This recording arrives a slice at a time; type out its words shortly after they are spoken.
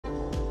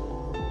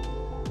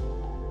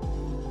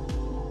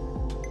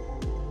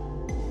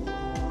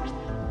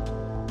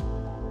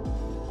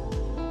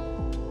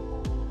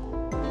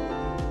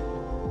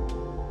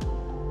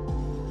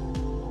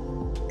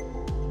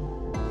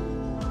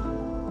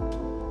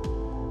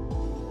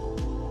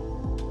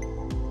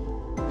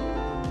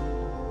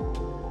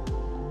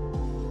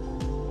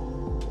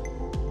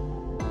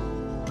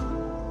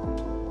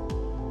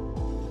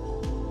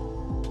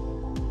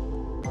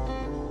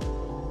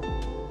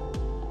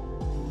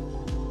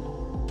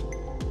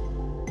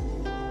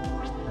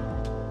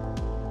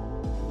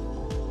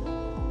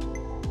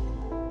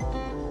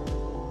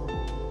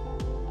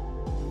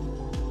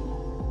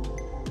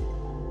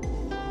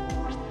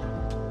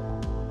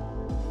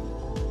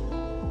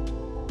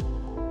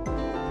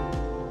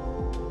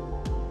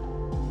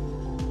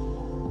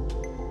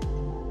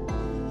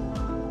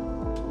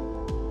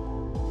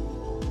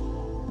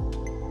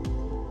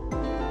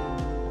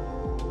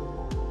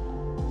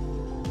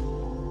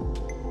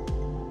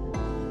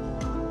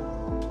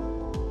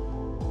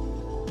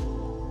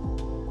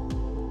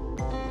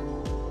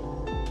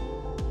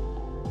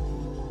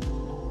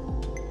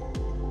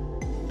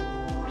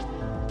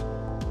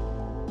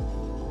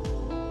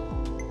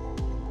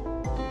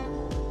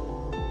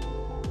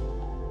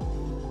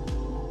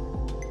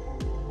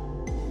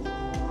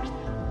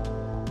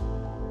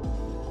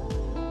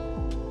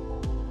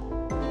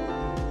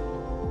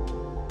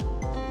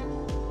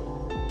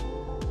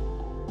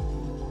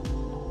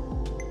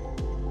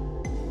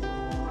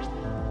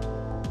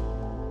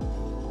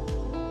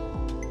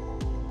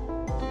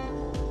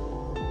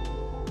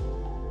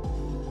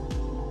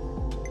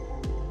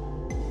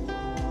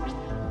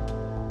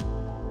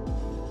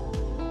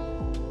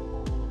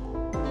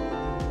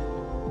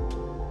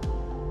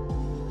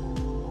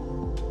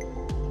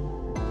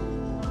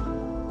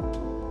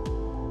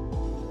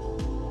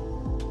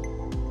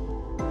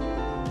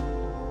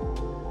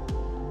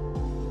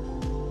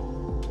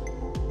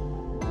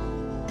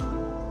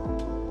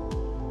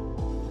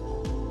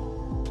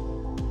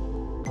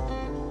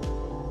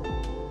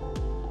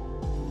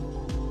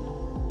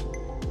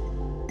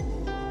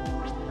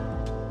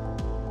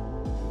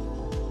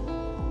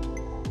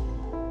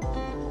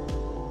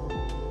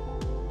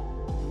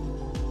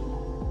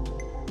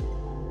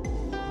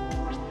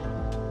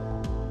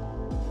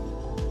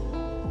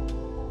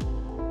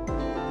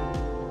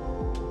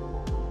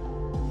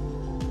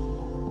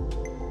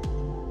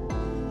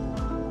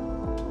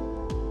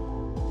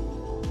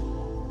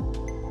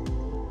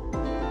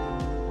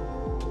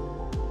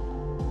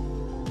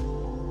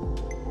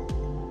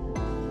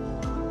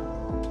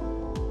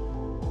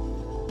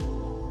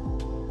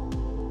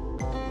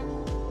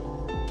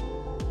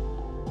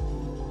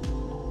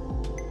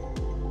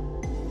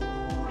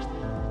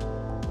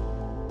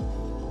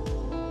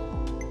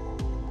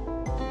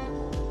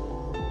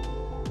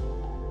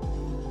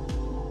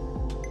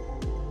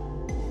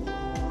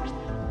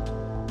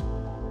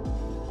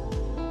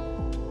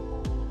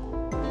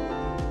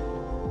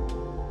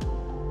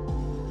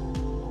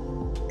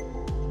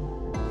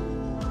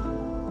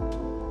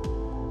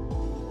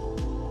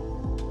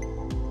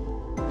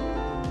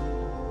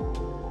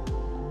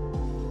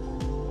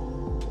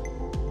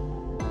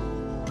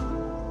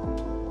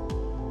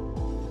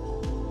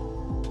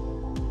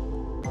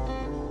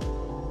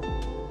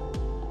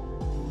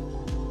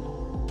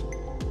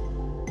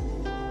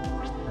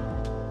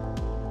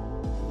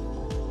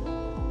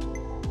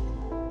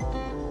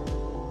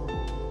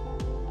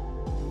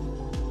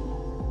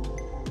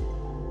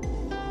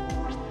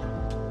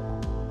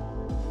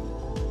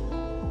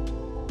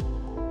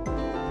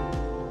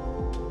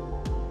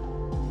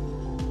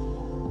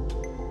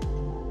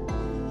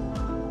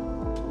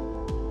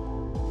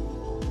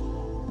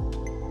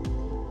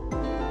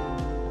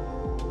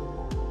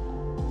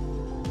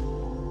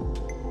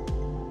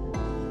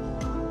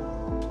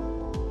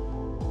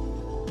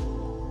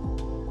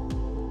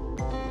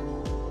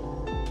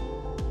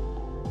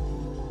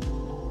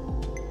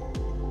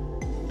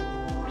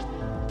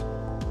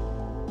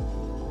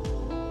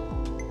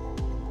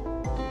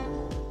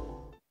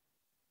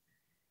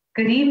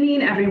Good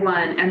evening,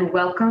 everyone, and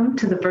welcome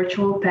to the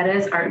virtual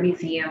Perez Art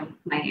Museum,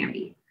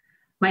 Miami.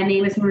 My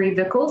name is Marie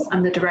Vickles.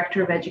 I'm the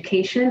Director of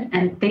Education,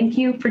 and thank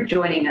you for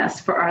joining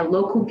us for our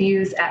Local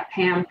Views at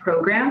PAMM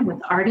program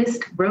with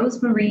artist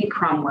Marie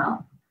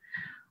Cromwell.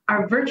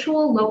 Our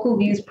virtual Local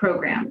Views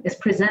program is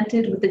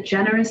presented with the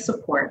generous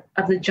support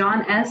of the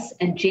John S.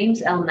 and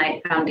James L.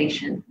 Knight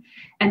Foundation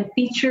and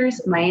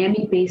features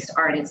Miami-based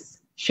artists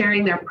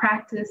sharing their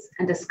practice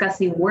and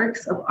discussing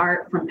works of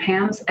art from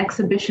PAMM's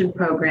exhibition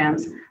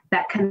programs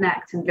that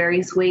connect in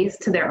various ways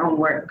to their own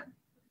work.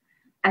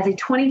 As a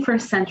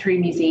 21st century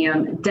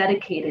museum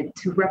dedicated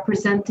to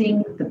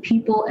representing the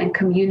people and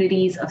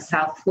communities of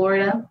South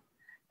Florida,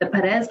 the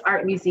Perez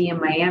Art Museum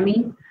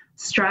Miami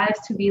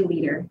strives to be a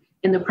leader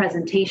in the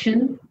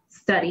presentation,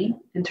 study,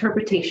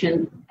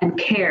 interpretation, and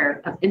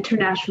care of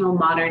international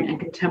modern and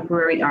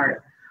contemporary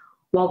art,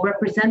 while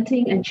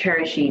representing and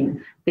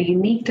cherishing the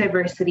unique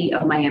diversity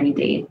of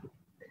Miami-Dade.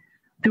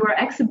 Through our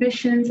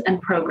exhibitions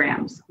and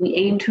programs, we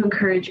aim to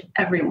encourage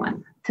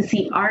everyone to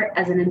see art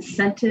as an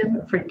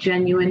incentive for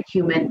genuine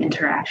human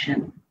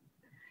interaction.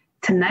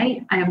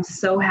 Tonight, I am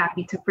so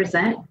happy to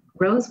present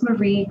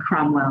Marie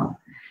Cromwell,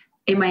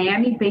 a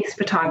Miami-based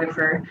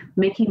photographer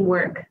making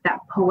work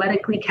that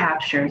poetically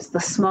captures the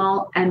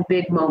small and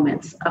big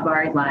moments of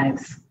our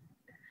lives.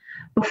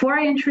 Before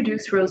I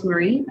introduce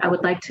Marie, I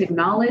would like to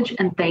acknowledge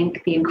and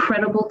thank the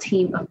incredible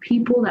team of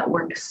people that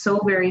worked so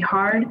very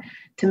hard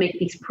to make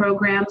these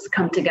programs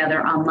come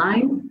together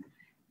online.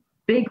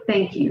 Big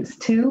thank yous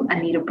to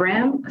Anita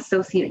Bram,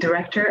 Associate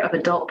Director of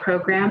Adult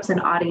Programs and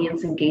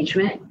Audience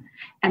Engagement,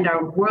 and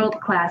our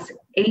world-class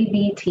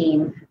AV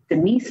team,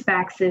 Denise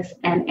Faxis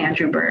and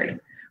Andrew Bird.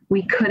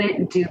 We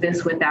couldn't do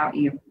this without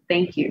you.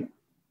 Thank you.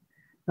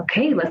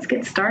 Okay, let's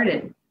get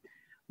started.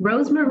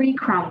 Marie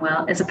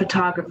Cromwell is a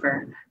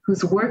photographer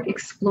whose work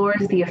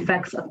explores the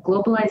effects of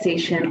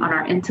globalization on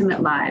our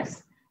intimate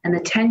lives and the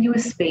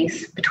tenuous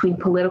space between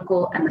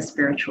political and the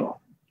spiritual.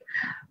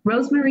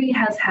 Marie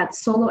has had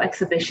solo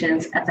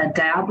exhibitions at the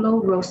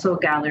Diablo Rosso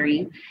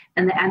Gallery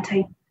and the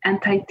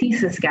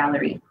Antithesis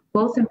Gallery,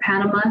 both in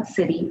Panama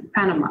City,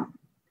 Panama.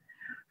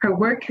 Her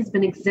work has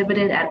been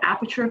exhibited at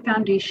Aperture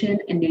Foundation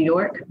in New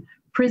York,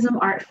 Prism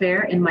Art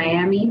Fair in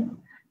Miami,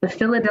 the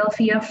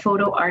Philadelphia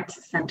Photo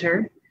Arts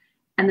Center,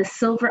 and the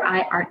Silver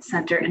Eye Art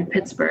Center in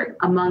Pittsburgh,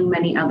 among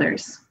many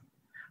others.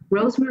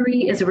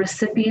 Marie is a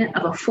recipient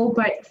of a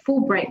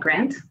Fulbright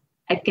grant,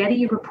 a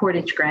Getty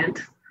Reportage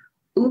grant,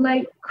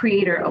 Ulite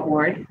Creator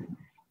Award,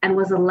 and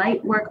was a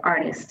Lightwork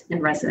Artist in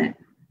Resident.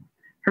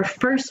 Her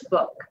first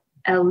book,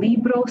 El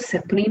Libro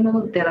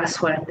Supremo de la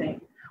Suerte,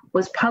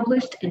 was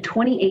published in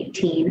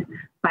 2018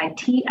 by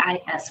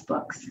TIS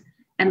Books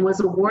and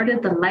was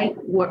awarded the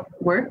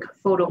Lightwork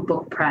Photo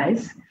Book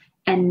Prize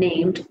and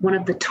named one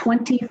of the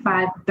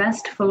 25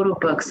 best photo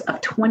books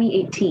of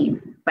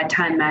 2018 by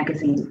Time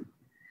Magazine.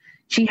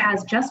 She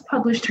has just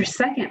published her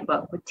second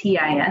book with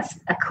TIS,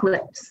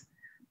 Eclipse,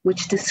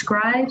 which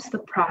describes the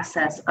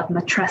process of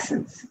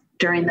matrescence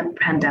during the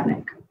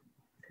pandemic.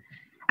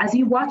 As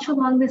you watch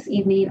along this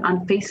evening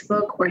on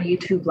Facebook or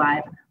YouTube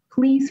Live,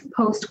 please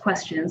post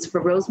questions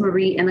for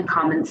Marie in the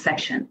comments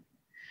section.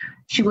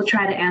 She will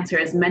try to answer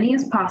as many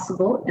as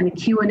possible in the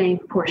Q&A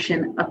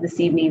portion of this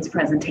evening's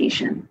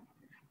presentation.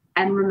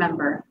 And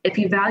remember, if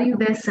you value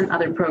this and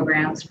other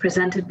programs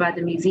presented by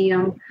the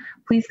museum,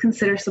 please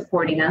consider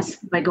supporting us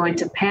by going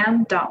to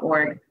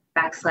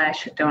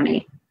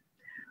pam.org/donate.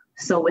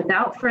 So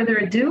without further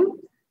ado,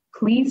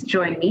 please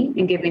join me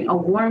in giving a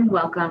warm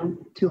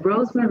welcome to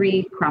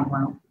Marie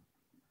Cromwell.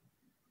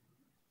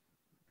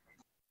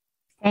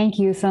 Thank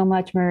you so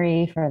much,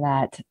 Marie, for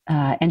that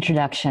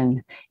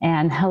introduction.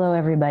 And hello,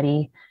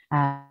 everybody.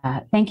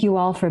 Thank you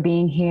all for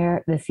being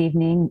here this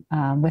evening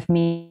with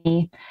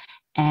me.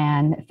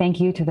 And thank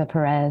you to the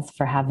Perez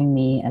for having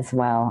me as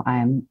well.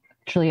 I'm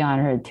truly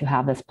honored to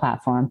have this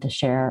platform to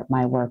share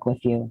my work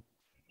with you.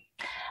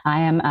 I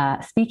am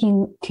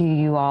speaking to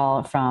you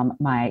all from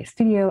my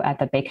studio at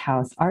the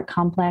Bakehouse Art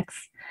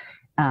Complex.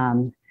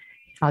 I'll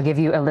give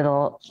you a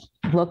little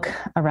look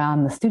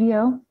around the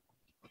studio.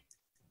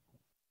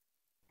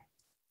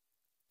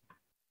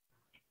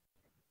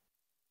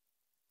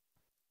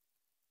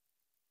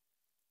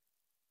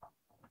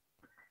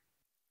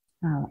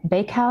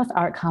 Bakehouse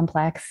Art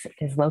Complex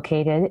is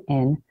located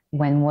in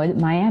Wynwood,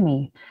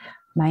 Miami.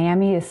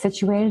 Miami is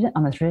situated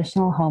on the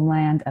traditional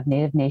homeland of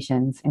Native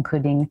nations,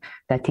 including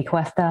the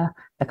Tequesta,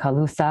 the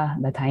Calusa,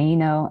 the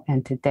Taino,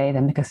 and today the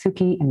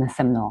Miccosukee and the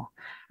Seminole.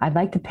 I'd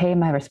like to pay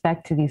my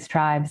respect to these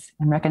tribes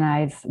and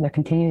recognize their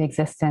continued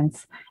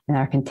existence and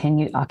our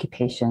continued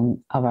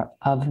occupation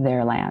of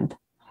their land.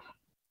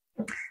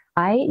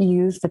 I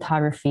use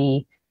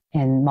photography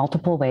in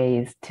multiple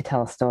ways to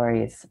tell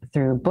stories.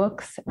 Through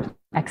books,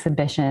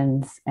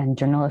 exhibitions, and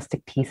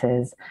journalistic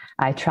pieces,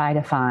 I try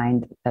to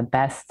find the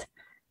best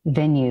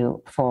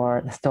venue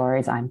for the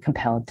stories I'm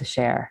compelled to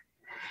share.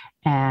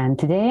 And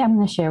today I'm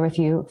going to share with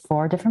you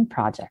 4 different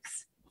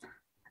projects.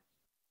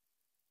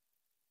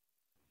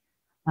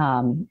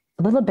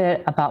 a little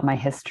bit about my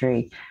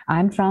history.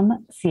 I'm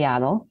from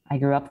Seattle. I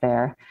grew up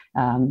there,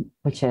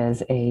 which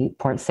is a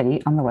port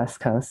city on the West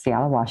Coast,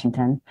 Seattle,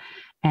 Washington.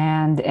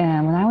 And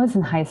when I was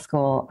in high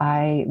school,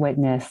 I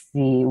witnessed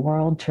the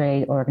World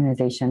Trade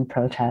Organization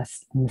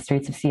protests in the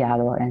streets of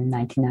Seattle in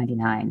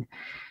 1999.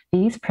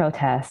 These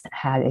protests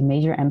had a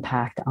major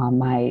impact on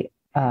my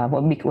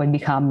what would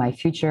become my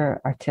future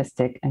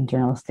artistic and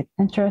journalistic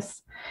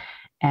interests,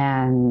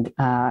 and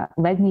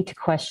led me to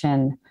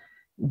question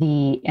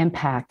the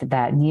impact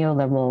that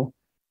neoliberal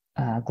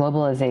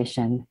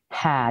globalization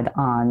had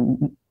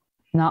on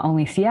not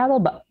only Seattle,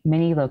 but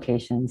many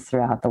locations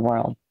throughout the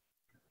world.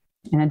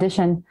 In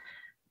addition,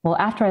 well,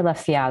 after I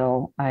left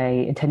Seattle,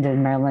 I attended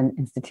Maryland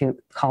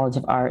Institute College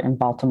of Art in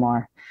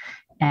Baltimore.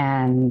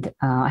 And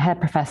I had a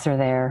professor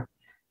there,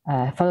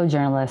 a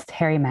photojournalist,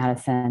 Harry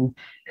Madison,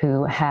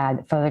 who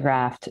had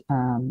photographed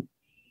the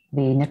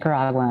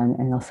Nicaraguan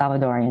and El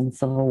Salvadorian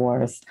civil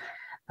wars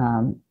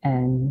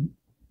in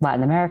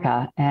Latin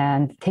America.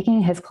 And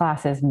taking his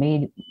classes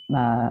made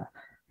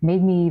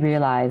me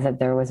realize that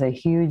there was a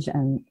huge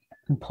and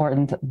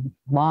important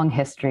long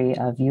history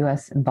of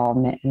U.S.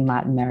 involvement in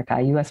Latin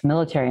America, U.S.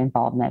 military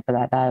involvement, but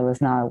that I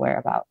was not aware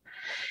about.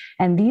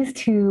 And these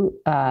two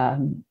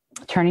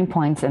turning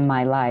points in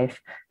my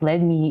life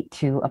led me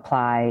to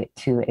apply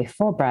to a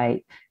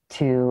Fulbright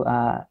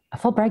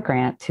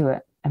grant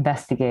to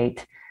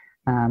investigate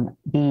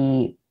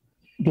the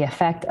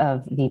effect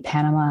of the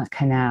Panama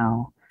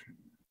Canal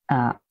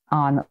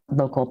on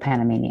local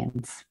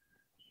Panamanians.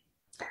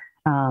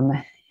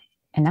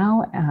 And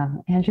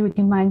now, Andrew, would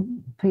you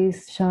mind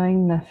please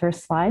showing the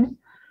first slide?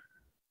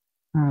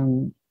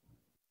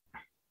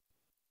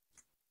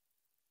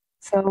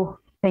 So,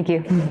 thank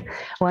you.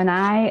 When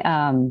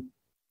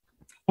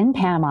in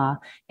Panama,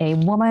 a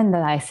woman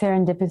that I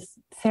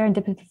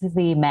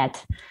serendipitously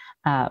met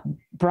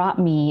brought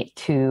me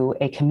to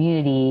a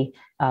community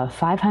of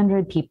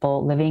 500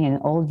 people living in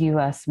old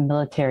US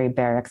military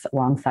barracks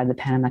alongside the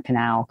Panama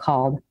Canal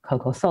called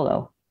Coco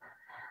Solo.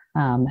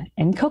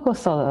 In Coco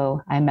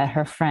Solo, I met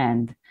her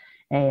friend,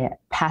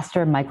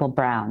 Pastor Michael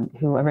Brown,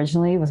 who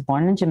originally was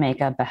born in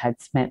Jamaica, but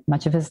had spent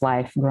much of his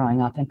life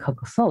growing up in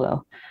Coco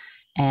Solo.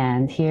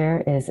 And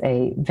here is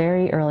a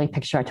very early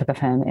picture I took of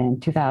him in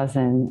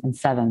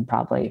 2007,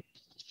 probably.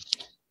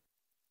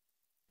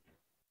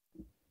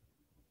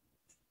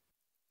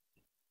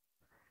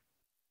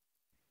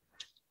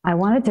 I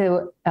wanted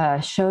to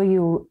show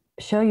you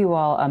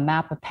all a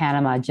map of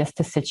Panama just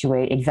to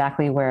situate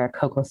exactly where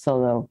Coco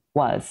Solo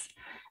was.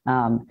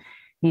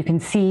 You can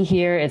see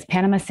here is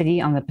Panama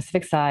City on the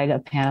Pacific side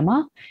of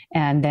Panama,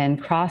 and then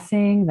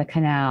crossing the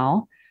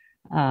canal,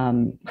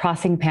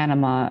 crossing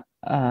Panama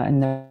in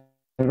the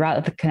route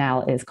of the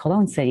canal is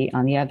Colon City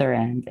on the other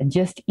end, and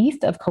just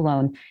east of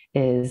Colon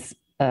was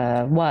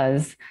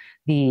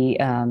the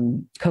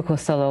Coco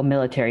Solo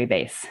military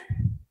base.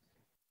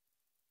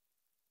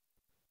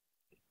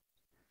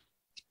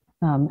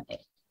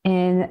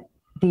 In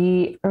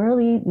the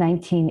early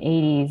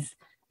 1980s,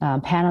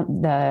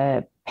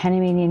 the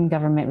Panamanian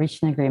government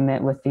reached an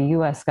agreement with the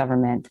US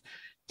government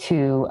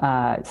to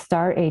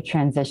start a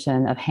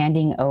transition of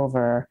handing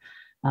over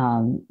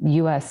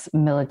US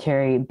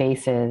military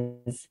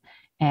bases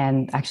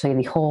and actually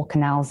the whole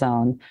canal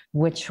zone,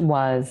 which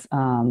was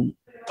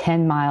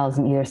 10 miles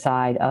on either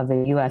side of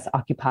the US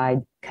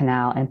occupied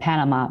canal in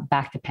Panama,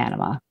 back to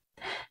Panama.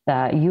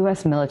 The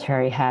US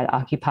military had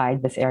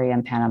occupied this area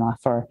in Panama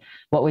for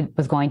what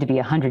was going to be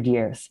 100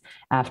 years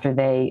after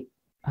they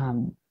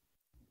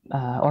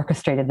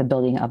orchestrated the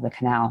building of the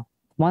canal.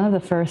 One of the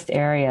first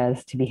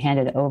areas to be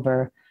handed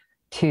over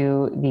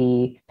to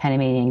the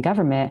Panamanian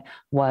government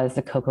was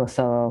the Coco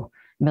Solo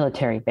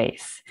military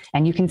base.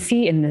 And you can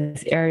see in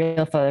this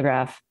aerial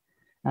photograph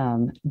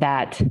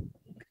that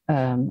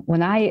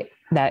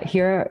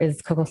here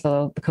is Coco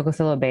Solo, the Coco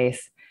Solo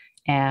base.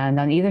 And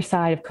on either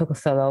side of Coco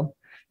Solo,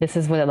 this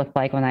is what it looked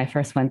like when I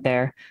first went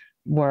there,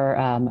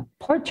 were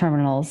port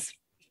terminals.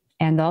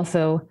 And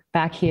also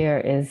back here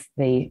is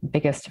the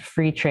biggest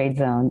free trade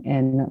zone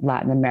in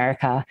Latin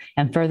America.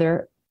 And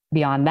further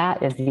beyond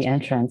that is the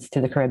entrance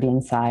to the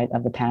Caribbean side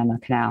of the Panama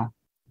Canal.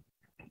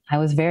 I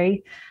was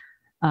very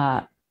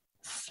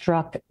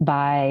struck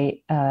by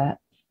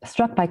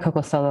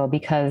Coco Solo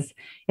because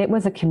it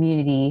was a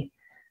community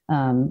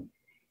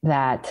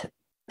that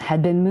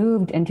had been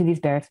moved into these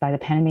barracks by the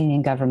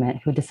Panamanian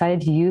government, who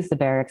decided to use the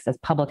barracks as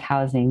public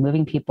housing,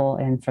 moving people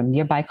in from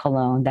nearby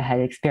Colon that had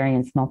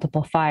experienced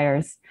multiple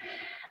fires,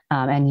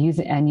 and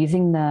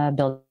using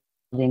the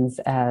buildings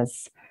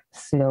as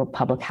pseudo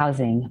public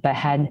housing, but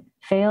had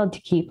failed to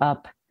keep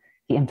up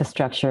the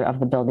infrastructure of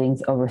the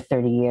buildings over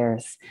 30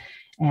 years.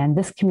 And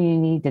this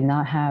community did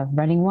not have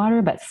running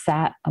water, but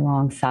sat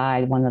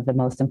alongside one of the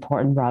most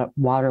important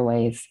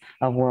waterways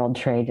of world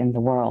trade in the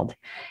world.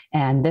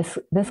 And this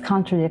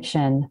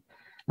contradiction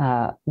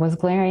was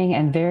glaring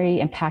and very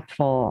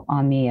impactful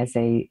on me as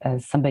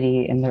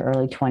somebody in the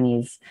early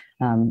 20s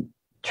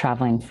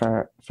traveling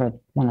for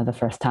one of the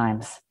first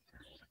times.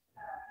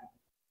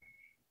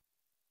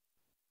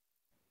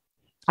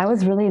 I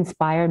was really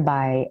inspired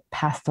by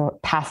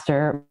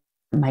Pastor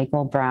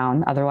Michael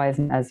Brown, otherwise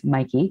known as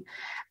Mikey,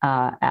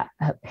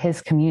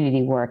 his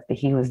community work that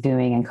he was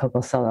doing in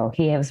Coco Solo.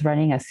 He was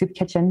running a soup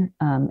kitchen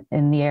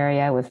in the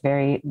area with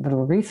very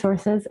little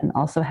resources, and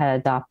also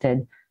had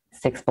adopted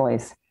 6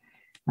 boys.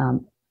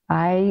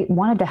 I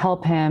wanted to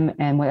help him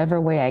in whatever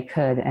way I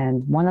could,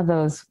 and one of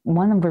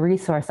the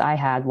resource I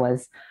had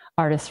was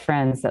artist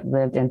friends that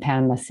lived in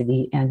Panama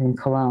City and in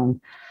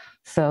Cologne.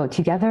 So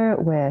together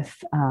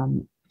with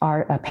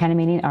a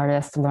Panamanian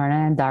artist,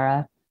 Lorna and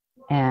Dara,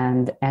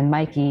 and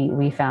Mikey,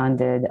 we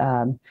founded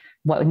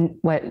what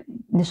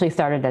initially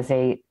started as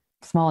a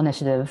small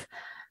initiative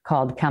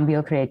called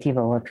Cambio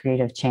Creativo, or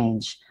creative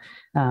change.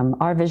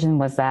 Our vision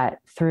was that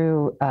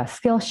through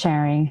skill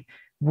sharing,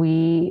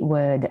 we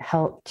would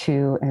help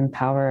to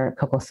empower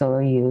Coco Solo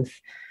youth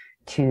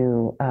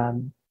to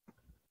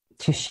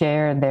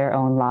share their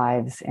own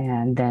lives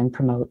and then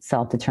promote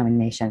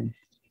self-determination.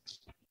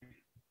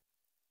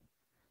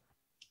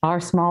 Our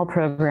small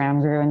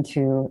program grew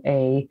into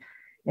a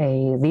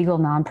legal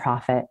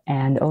nonprofit,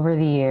 and over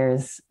the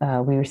years,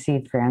 we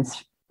received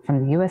grants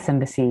from the U.S.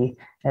 Embassy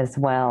as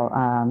well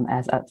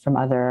as from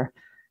other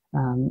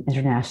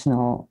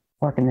international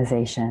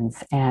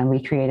organizations. And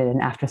we created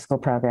an after-school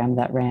program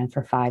that ran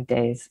for 5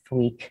 days a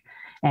week.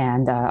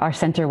 And our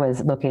center was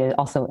located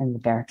also in the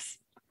barracks.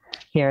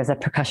 Here is a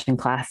percussion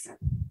class.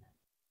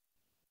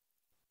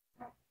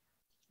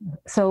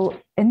 So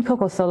in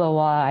Coco Solo,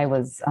 while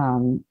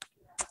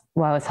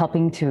I was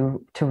helping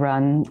to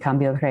run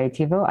Cambio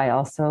Creativo, I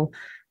also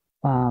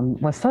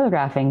was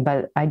photographing,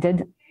 but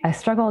I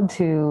struggled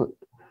to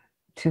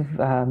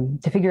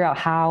figure out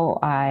how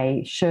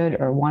I should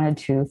or wanted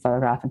to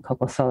photograph in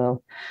Coco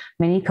Solo.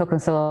 Many Coco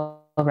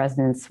Solo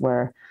residents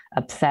were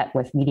upset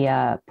with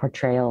media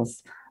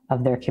portrayals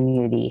of their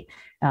community.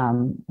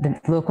 The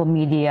local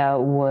media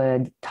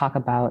would talk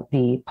about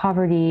the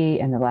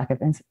poverty and the lack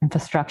of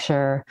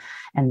infrastructure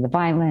and the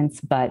violence,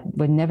 but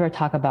would never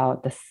talk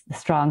about the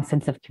strong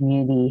sense of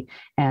community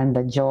and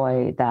the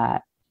joy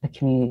that the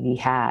community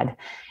had.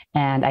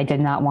 And I did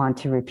not want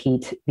to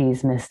repeat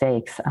these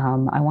mistakes.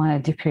 I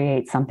wanted to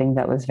create something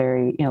that was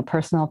very,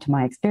 personal to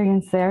my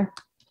experience there.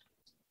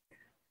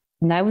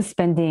 And I was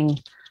spending,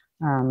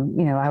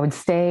 I would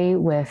stay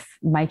with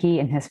Mikey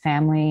and his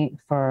family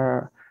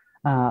for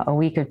a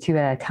week or 2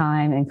 at a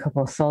time in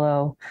Coco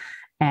Solo,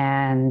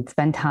 and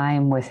spend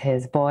time with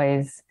his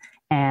boys,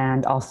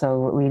 and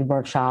also lead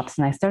workshops.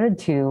 And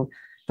the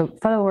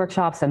photo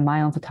workshops and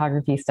my own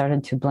photography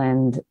started to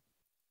blend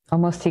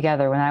almost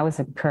together. When I was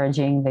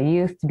encouraging the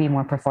youth to be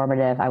more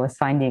performative, I was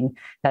finding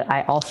that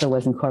I also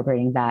was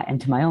incorporating that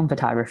into my own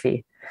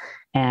photography,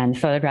 and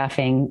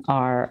photographing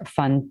our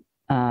fun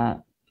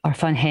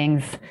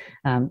hangs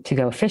to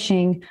go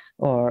fishing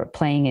or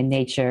playing in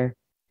nature.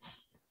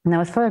 And I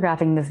was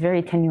photographing this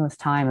very tenuous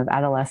time of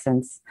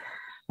adolescence.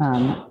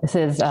 This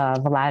is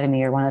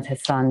Vladimir, one of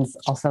his sons,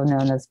 also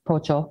known as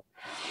Pocho.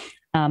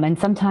 And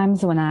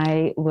sometimes when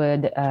I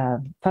would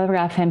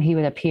photograph him, he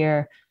would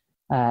appear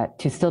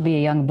to still be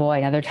a young boy.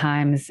 And other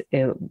times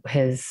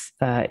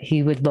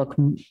he would look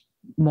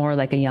more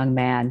like a young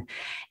man.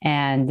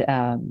 And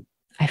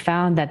I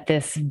found that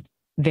this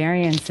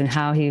variance in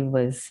how he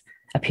was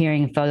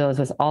appearing in photos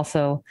was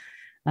also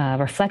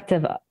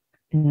reflective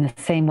in the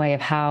same way of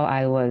how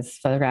I was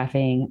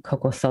photographing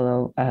Coco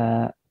Solo,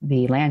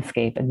 the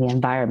landscape and the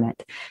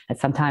environment. That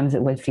sometimes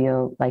it would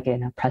feel like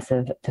an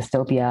oppressive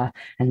dystopia,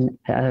 and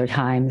at other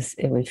times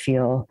it would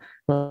feel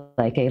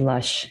like a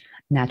lush,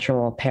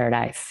 natural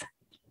paradise.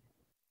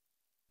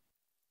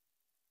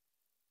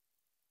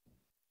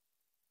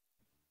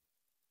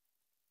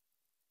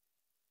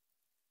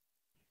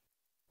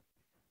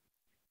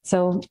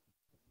 So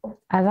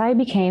as I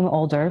became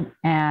older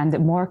and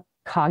more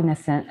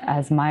cognizant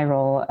as my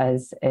role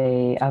as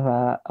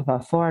of a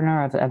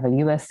foreigner, of a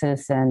U.S.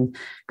 citizen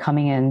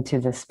coming into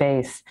the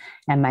space,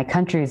 and my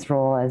country's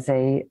role as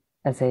a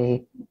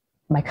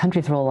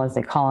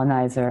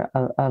colonizer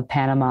of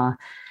Panama,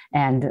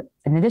 and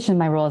in addition to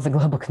my role as a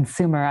global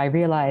consumer, I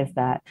realized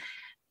that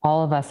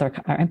all of us are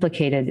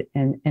implicated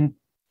in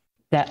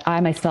that I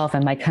myself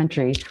and my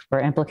country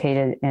were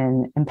implicated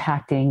in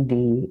impacting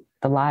the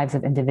lives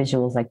of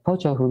individuals like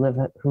Pocho who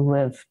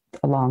live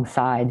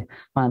alongside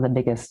one of the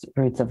biggest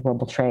routes of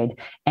global trade,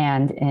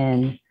 and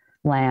in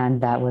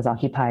land that was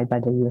occupied by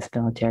the U.S.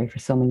 military for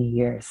so many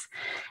years.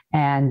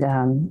 And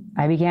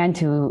I began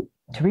to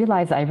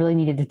realize I really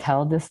needed to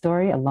tell this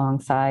story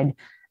alongside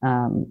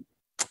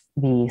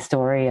the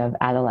story of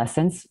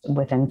adolescence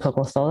within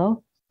Coco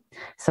Solo.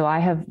 So I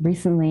have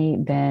recently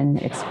been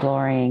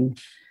exploring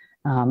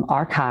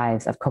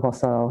archives of Coco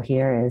Solo.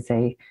 Here is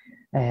an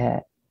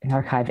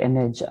archive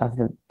image of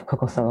the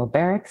Coco Solo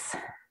barracks.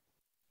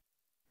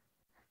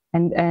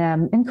 And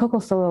in Coco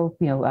Solo,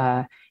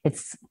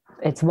 it's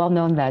well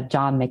known that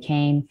John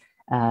McCain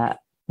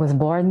was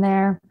born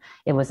there.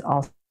 It was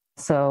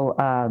also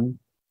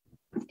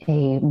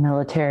a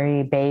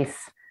military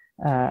base.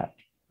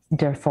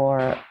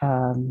 Therefore,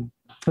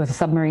 it was a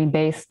submarine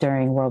base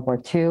during World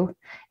War II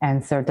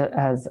and served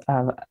as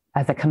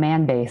a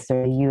command base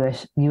during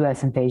the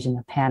U.S. invasion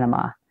of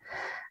Panama.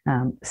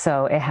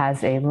 So it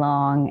has a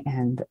long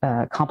and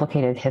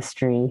complicated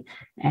history.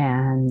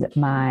 And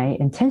my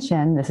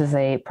intention, this is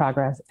a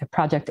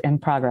project in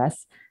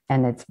progress,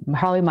 and it's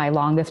probably my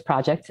longest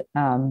project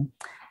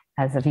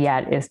as of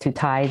yet, is to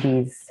tie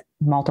these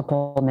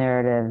multiple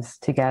narratives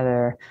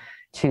together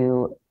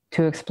to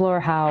explore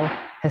how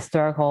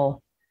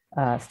historical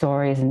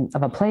stories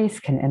of a place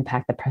can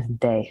impact the present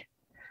day.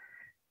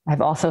 I've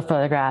also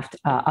photographed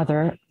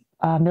other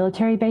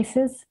military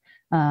bases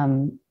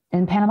in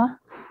Panama,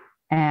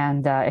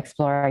 and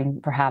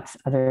exploring perhaps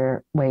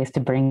other ways to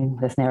bring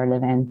this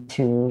narrative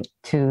into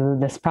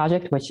this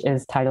project, which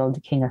is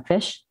titled King of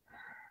Fish.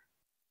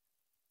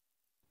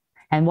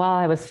 And while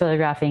I was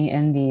photographing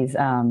in these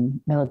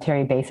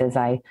military bases,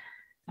 I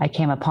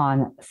came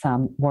upon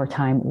some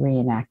wartime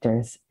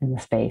reenactors in the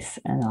space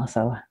and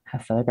also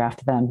have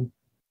photographed them.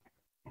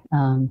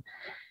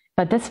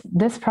 But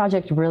this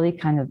project really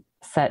kind of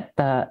set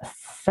the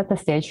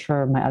stage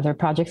for my other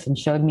projects and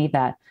showed me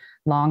that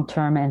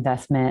long-term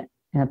investment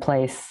in a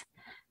place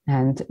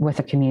and with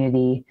a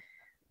community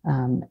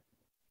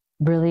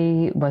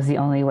really was the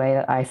only way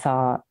that I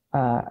saw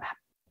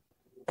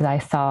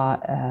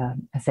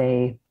as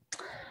a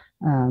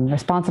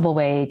responsible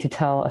way to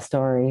tell a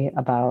story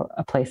about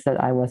a place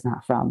that I was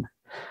not from.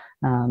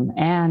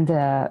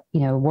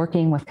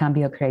 Working with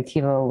Cambio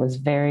Creativo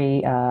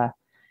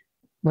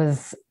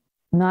was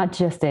not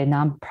just a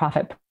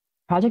nonprofit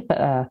project, but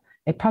a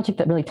project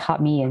that really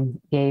taught me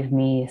and gave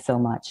me so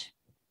much.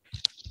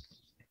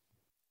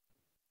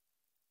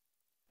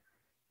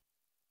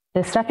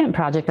 The second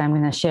project I'm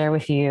going to share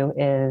with you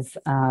is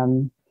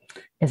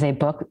a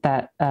book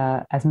that,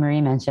 as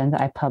Marie mentioned,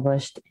 I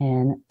published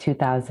in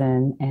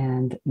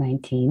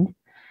 2019,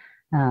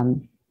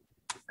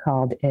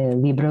 called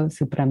El Libro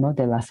Supremo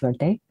de la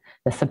Suerte,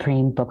 the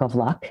Supreme Book of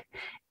Luck.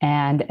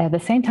 And at the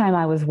same time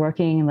I was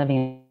working and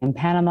living in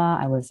Panama,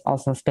 I was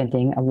also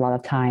spending a lot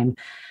of time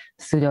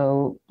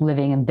pseudo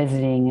living and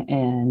visiting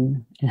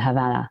in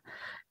Havana.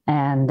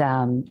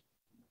 And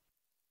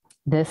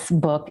this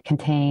book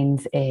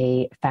contains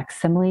a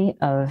facsimile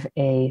of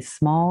a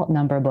small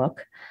number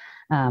book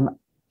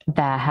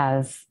that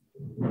has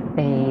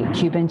a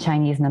Cuban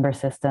Chinese number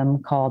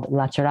system called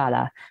La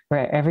Chorada,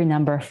 where every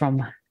number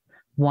from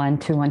 1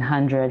 to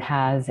 100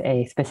 has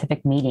a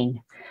specific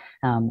meaning.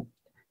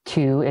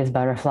 2 is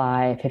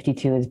butterfly,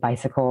 52 is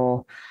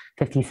bicycle,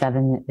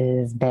 57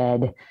 is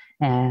bed,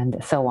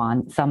 and so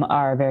on. Some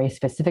are very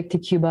specific to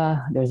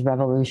Cuba. There's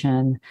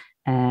revolution,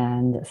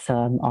 and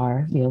some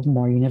are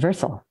more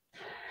universal.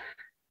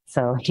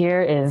 So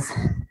here is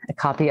a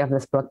copy of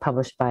this book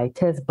published by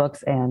Tiz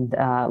Books and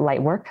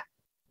Lightwork.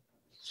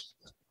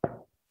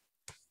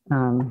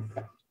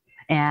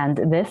 And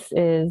this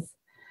is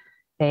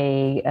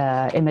a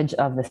image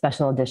of the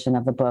special edition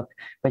of the book,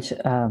 which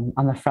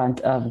on the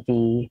front of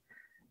the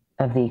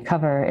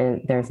cover,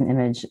 there's an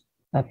image,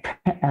 a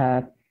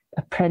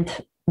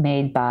print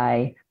made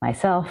by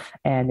myself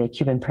and a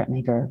Cuban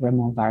printmaker,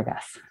 Ramon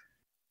Vargas.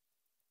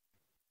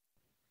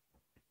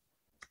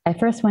 I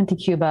first went to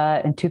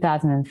Cuba in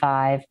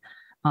 2005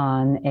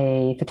 on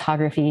a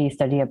photography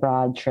study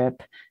abroad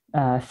trip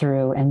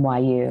through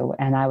NYU.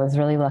 And I was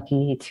really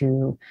lucky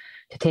to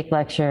take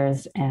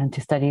lectures and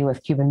to study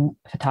with Cuban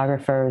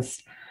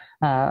photographers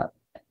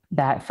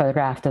that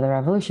photographed the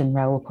revolution,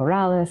 Raul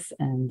Corrales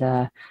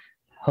and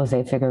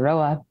Jose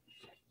Figueroa.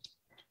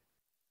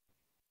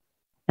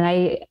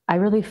 And I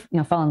really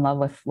fell in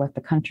love with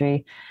the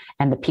country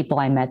and the people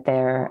I met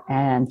there,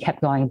 and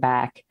kept going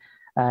back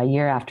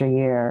year after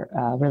year,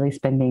 really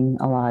spending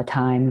a lot of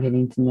time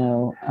getting to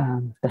know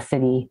the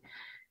city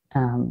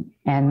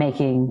and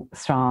making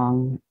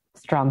strong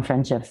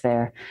friendships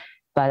there.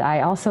 But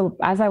I also,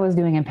 as I was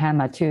doing in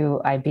Panama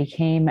too, I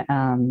became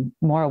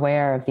more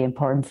aware of the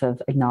importance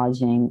of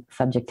acknowledging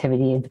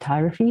subjectivity in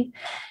photography.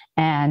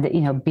 And,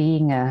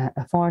 being a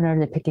foreigner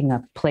depicting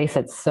a place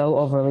that's so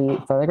overly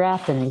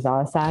photographed and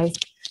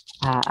exoticized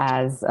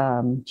as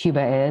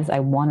Cuba is, I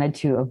wanted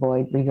to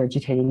avoid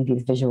regurgitating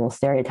these visual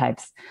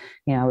stereotypes.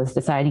 I was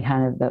deciding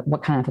kind of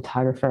what kind of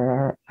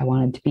photographer I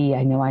wanted to be.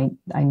 I knew I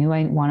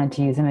wanted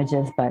to use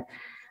images, but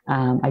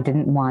I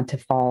didn't want to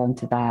fall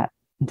into that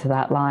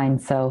line.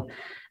 So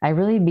I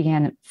really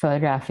began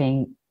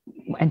photographing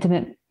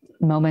intimate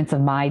moments of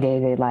my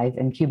day-to-day life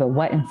in Cuba,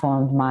 what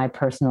informed my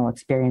personal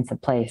experience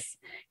of place.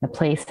 The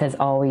place has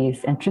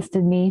always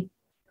interested me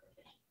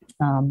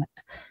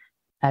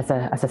as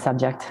a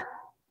subject.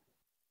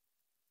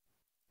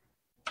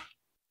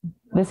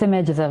 This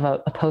image is of a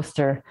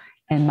poster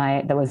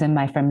that was in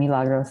my friend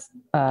Milagros'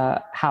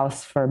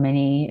 house for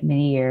many,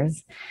 many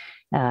years.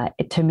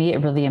 To me,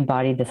 it really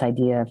embodied this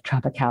idea of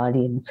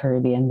tropicality in the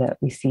Caribbean that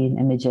we see in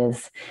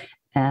images.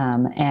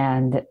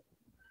 And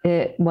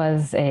it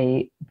was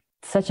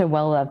such a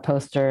well-loved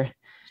poster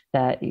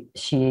that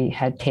she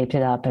had taped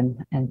it up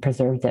and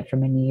preserved it for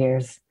many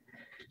years.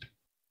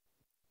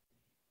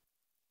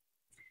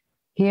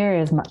 Here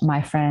is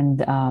my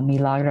friend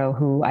Milagro,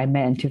 who I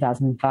met in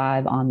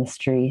 2005 on the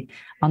street.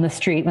 On the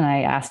street, when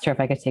I asked her if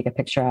I could take a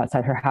picture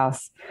outside her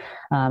house,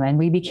 and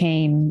we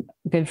became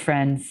good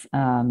friends.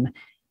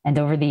 And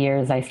over the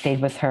years, I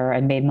stayed with her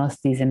and made most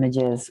of these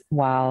images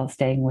while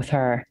staying with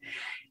her.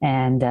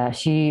 And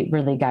she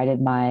really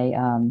guided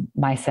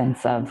my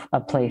sense of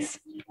place.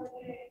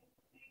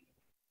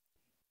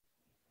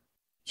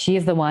 She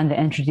is the one that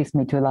introduced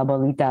me to La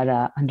Bolita,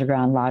 the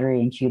underground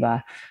lottery in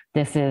Cuba.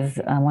 This is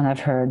one of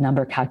her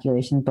number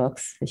calculation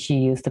books that she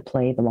used to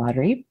play the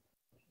lottery.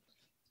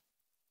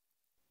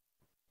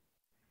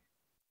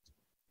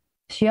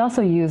 She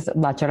also used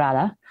La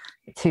Chorada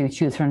to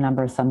choose her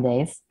number some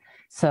days.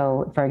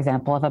 So, for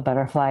example, if a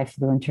butterfly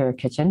flew into her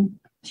kitchen,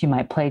 she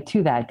might play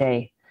 2 that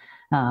day.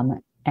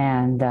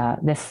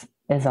 This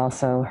is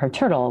also her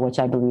turtle, which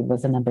I believe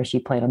was the number she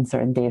played on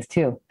certain days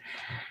too.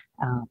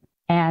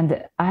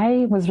 And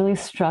I was really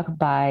struck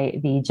by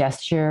the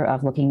gesture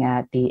of looking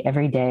at the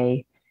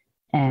everyday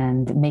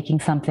and making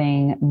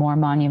something more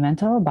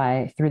monumental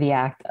through the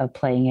act of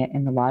playing it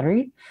in the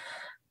lottery.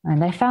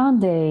 And I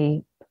found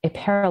a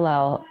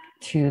parallel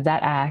to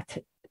that act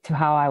to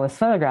how I was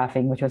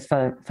photographing, which was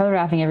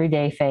photographing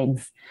everyday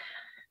things.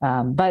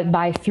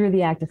 But through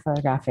the act of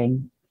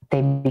photographing,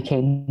 they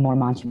became more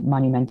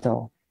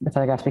monumental. The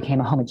photographs became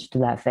a homage to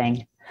that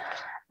thing.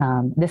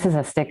 This is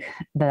a stick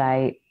that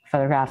I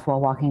photographed while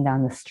walking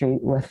down the street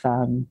with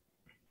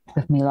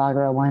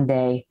Milagro one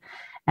day.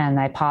 And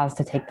I paused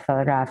to take the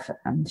photograph.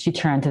 She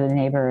turned to the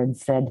neighbor and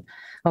said,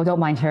 "Oh,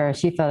 don't mind her.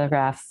 She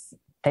photographs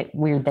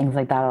weird things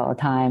like that all the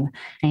time."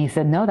 And he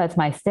said, "No, that's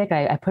my stick.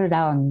 I put it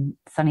out on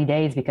sunny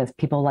days because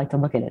people like to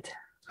look at it."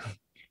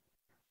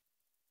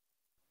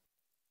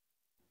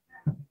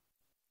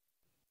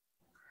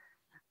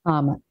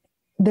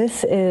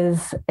 This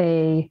is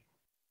a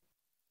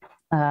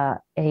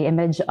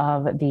image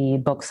of the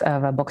books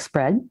of a book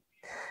spread.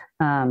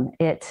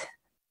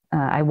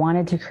 I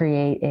wanted to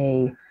create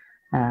a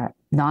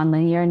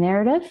nonlinear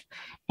narrative,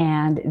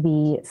 and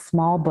the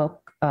small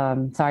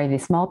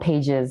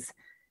pages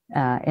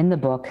in the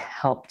book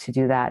help to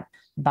do that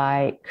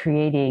by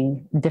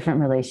creating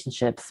different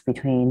relationships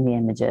between the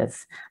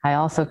images. I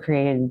also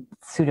created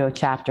pseudo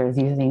chapters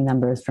using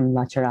numbers from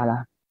La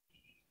Chorada.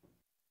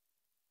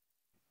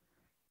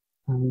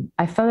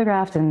 I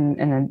photographed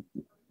in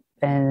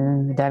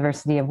a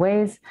diversity of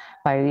ways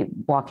by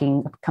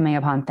coming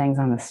upon things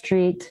on the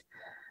street,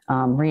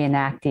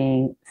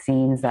 reenacting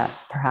scenes that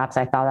perhaps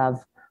I thought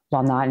of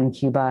while not in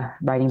Cuba,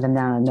 writing them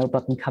down in a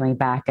notebook and coming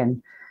back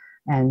and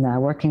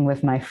working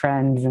with my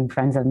friends and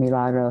friends of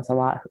Milagros, a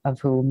lot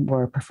of whom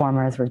were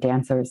performers, were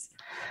dancers,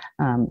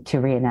 to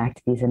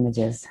reenact these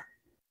images.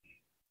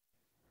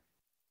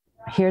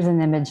 Here's an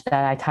image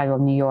that I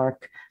titled New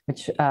York,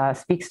 which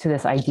speaks to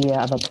this idea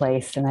of a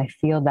place. And I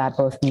feel that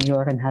both New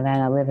York and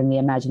Havana live in the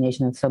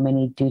imagination of so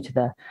many due to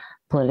the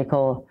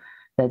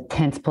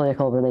tense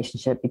political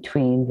relationship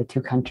between the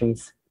two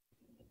countries.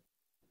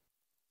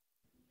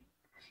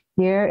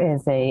 Here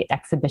is an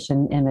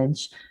exhibition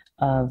image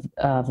of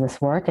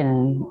this work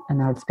in an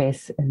art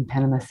space in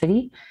Panama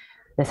City.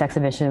 This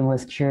exhibition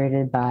was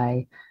curated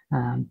by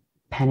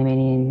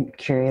Panamanian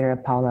curator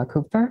Paula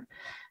Cooper.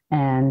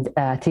 And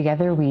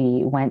together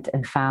we went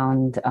and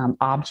found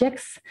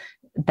objects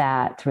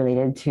that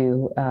related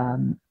to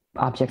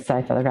objects that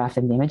I photographed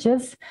in the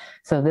images.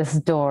 So this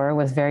door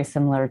was very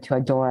similar to a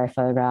door I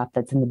photographed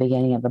that's in the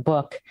beginning of the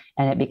book,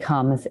 and it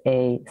becomes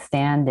a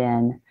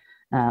stand-in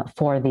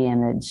for the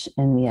image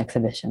in the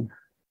exhibition.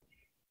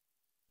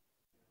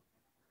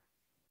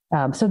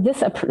 So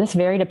this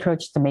varied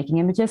approach to making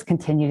images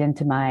continued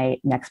into my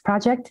next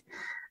project,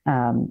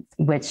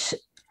 which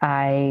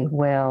I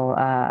will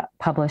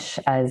publish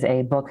as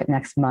a book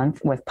next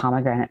month with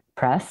Pomegranate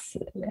Press.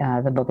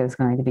 The book is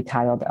going to be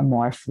titled A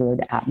More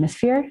Fluid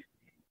Atmosphere,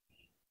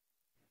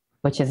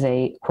 which is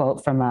a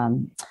quote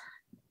from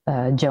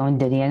Joan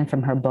Didion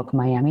from her book,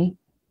 Miami.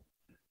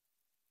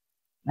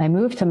 I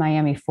moved to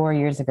Miami 4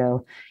 years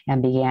ago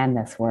and began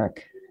this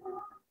work.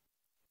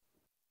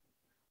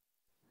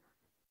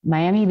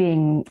 Miami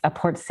being a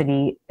port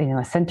city,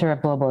 a center of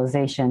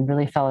globalization,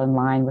 really fell in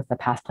line with the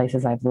past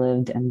places I've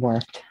lived and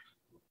worked.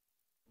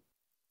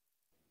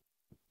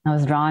 I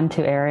was drawn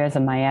to areas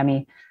of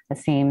Miami that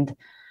seemed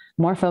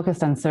more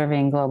focused on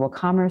serving global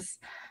commerce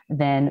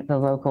than the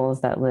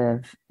locals that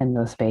live in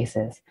those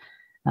spaces.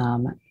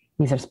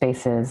 These are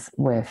spaces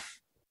with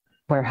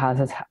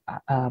warehouses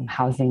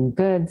housing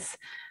goods,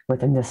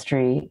 with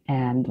industry,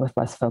 and with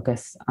less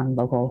focus on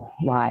local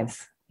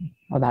lives.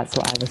 Well, that's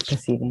what I was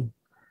perceiving.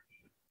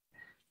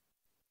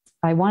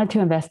 I wanted to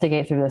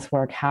investigate through this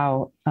work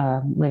how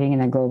living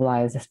in a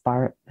globalized,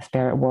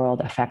 disparate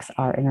world affects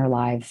our inner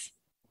lives.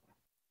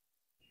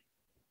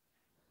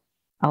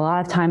 A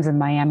lot of times in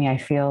Miami, I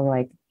feel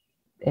like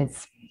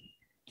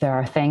there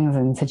are things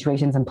and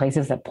situations and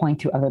places that point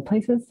to other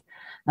places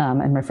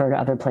and refer to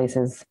other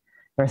places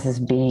versus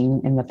being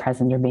in the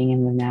present or being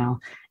in the now.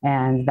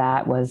 And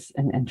that was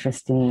an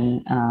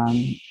interesting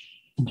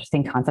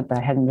concept that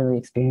I hadn't really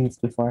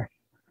experienced before.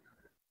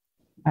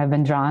 I've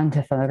been drawn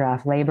to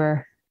photograph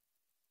labor,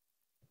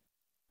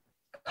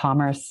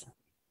 commerce,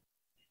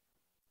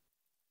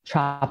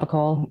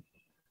 tropical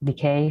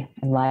decay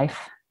and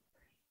life,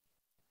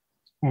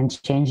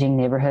 and changing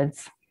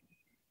neighborhoods,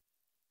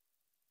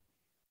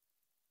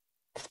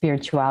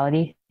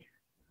 spirituality,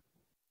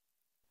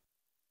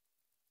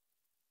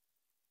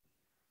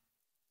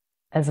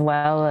 as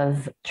well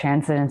as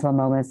transcendental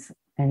moments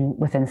and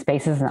within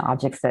spaces and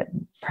objects that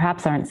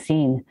perhaps aren't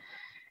seen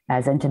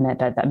as intimate,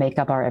 but that make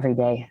up our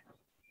everyday.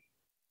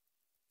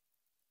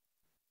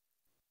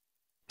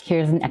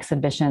 Here's an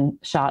exhibition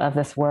shot of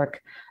this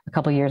work a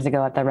couple years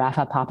ago at the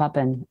Rafa pop-up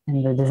in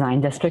the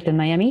Design District in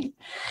Miami.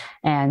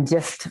 And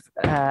just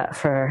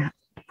for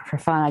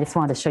fun, I just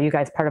wanted to show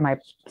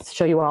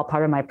you all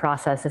part of my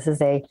process. This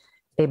is a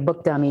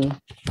book dummy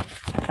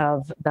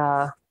of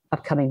the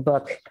upcoming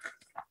book.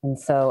 And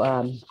so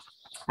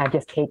I've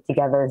just taped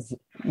together,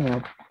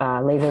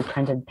 laser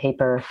printed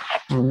paper,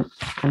 and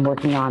I'm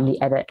working on the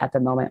edit at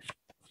the moment.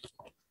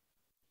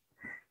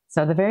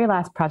 So the very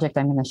last project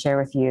I'm going to share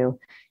with you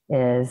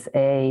is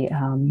a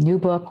new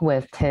book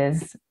with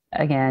Tiz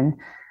again,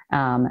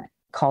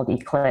 called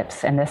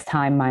Eclipse. And this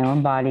time my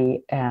own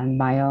body and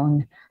my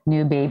own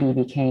new baby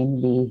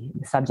became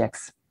the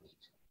subjects.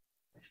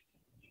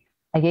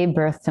 I gave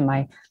birth to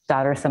my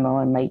daughter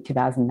Samoa in late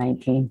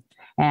 2019.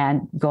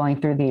 And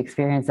going through the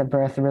experience of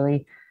birth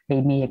really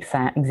made me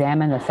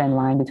examine the thin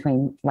line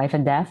between life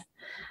and death,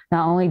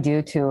 not only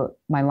due to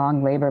my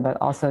long labor, but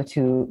also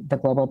to the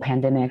global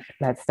pandemic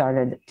that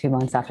started 2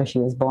 months after she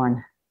was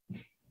born.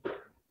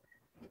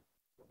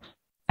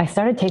 I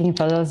started taking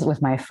photos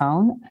with my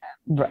phone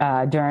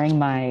during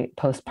my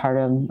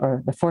postpartum,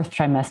 or the fourth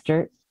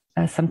trimester,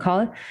 as some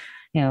call it,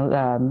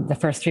 the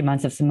first 3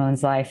 months of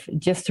Simone's life,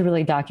 just to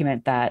really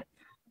document that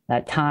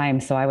time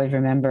so I would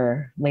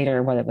remember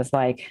later what it was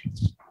like.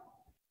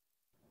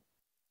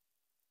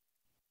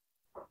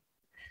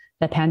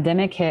 The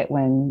pandemic hit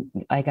when,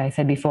 like I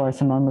said before,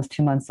 Simone was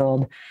 2 months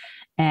old,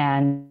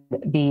 and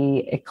the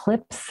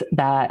eclipse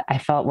that I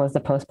felt was the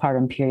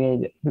postpartum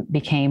period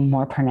became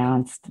more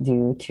pronounced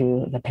due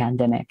to the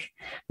pandemic.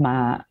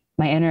 My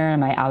inner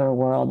and my outer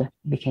world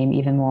became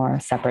even more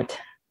separate.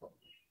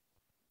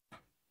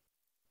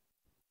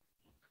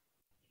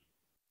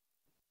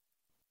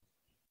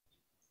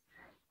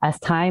 As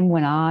time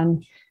went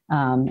on,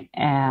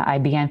 I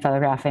began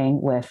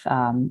photographing with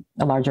a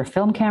larger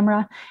film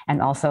camera, and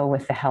also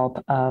with the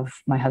help of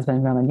my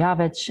husband, Roman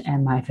Yavich,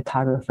 and my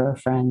photographer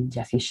friend,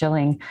 Jesse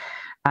Schilling.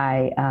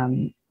 I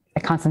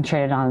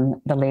concentrated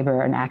on the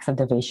labor and acts of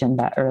devotion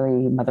that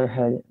early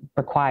motherhood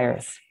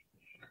requires.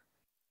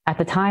 At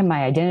the time,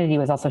 my identity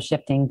was also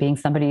shifting, being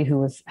somebody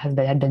who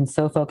had been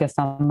so focused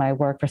on my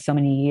work for so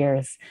many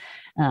years,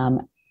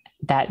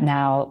 that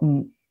now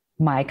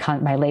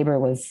my labor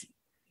was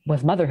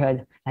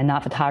motherhood and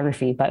not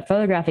photography. But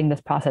photographing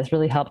this process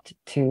really helped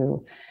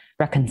to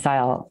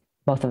reconcile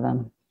both of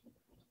them.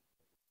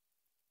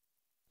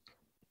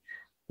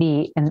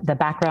 The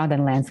background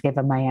and landscape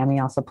of Miami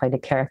also played a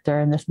character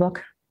in this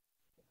book.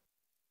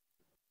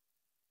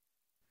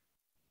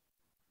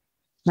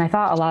 And I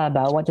thought a lot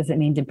about what does it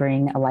mean to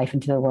bring a life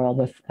into the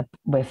world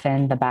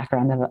within the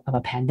background of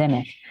a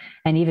pandemic,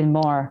 and even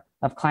more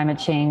of climate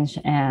change,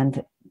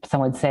 and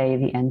some would say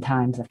the end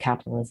times of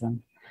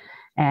capitalism.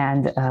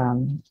 And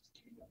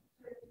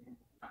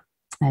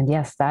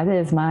yes, that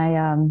is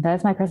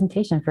my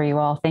presentation for you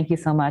all. Thank you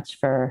so much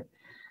for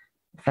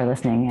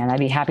listening, and I'd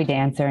be happy to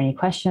answer any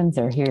questions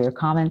or hear your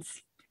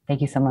comments. Thank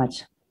you so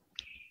much.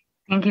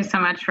 Thank you so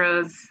much,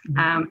 Rose.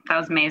 That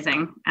was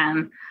amazing.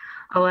 And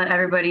I'll let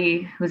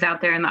everybody who's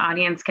out there in the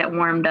audience get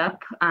warmed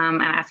up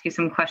and ask you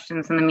some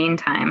questions in the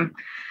meantime.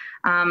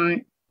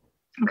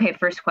 Okay,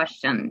 first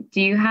question.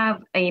 Do you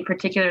have a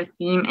particular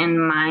theme in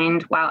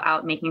mind while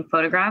out making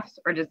photographs,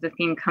 or does the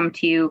theme come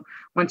to you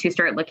once you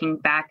start looking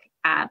back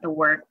at the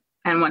work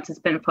and once it's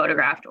been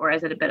photographed, or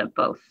is it a bit of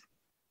both?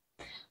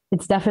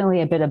 It's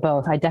definitely a bit of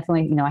both. I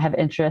definitely, I have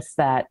interests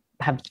that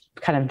have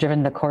kind of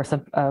driven the course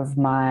of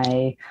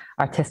my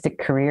artistic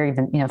career,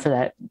 even, for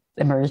that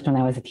emerged when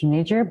I was a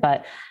teenager,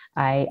 but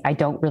I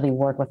don't really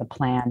work with a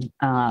plan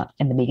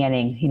in the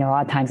beginning. A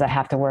lot of times I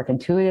have to work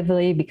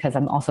intuitively because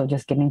I'm also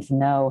just getting to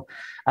know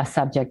a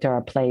subject or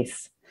a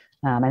place.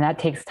 And that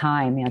takes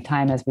time.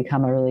 Time has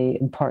become a really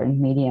important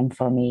medium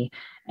for me.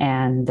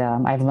 And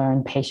I've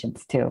learned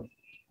patience too.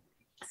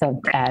 So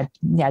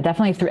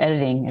definitely through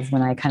editing is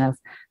when I kind of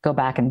go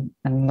back and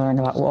learn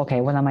about,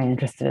 okay, what am I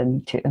interested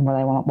in and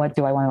what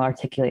do I want to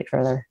articulate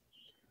further?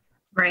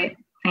 Right.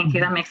 Thank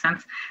you. That makes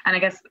sense. And I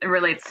guess it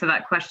relates to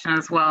that question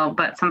as well,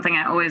 but something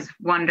I always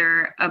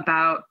wonder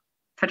about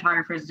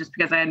photographers, just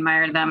because I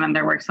admire them and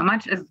their work so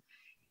much, is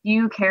do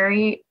you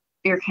carry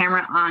your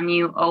camera on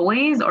you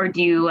always, or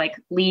do you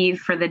leave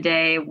for the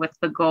day with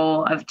the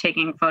goal of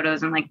taking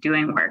photos and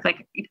doing work? I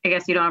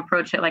guess you don't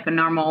approach it like a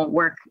normal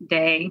work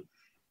day.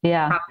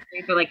 Yeah.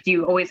 Probably, but do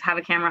you always have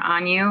a camera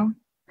on you?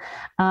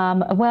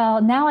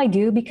 Well, now I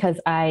do, because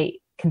I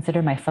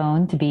consider my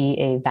phone to be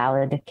a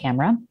valid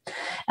camera.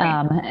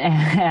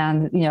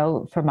 And,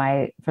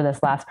 for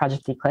this last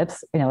project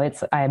Eclipse,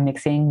 I'm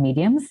mixing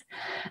mediums.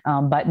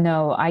 But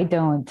no, I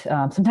don't.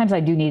 Sometimes I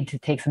do need to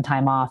take some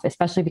time off,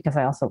 especially because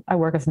I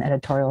work as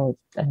an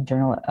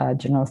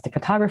journalistic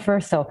photographer.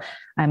 So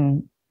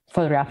I'm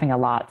photographing a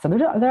lot. So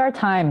there are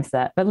times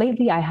but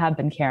lately I have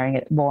been carrying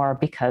it more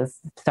because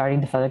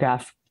starting to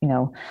photograph,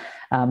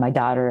 my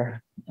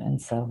daughter.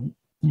 And so,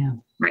 yeah.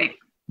 Right.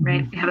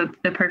 You have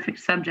the perfect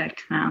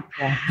subject now.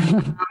 Yeah.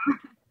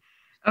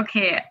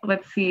 Okay,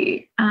 let's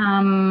see.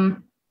 I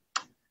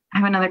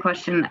have another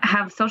question.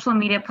 Have social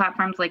media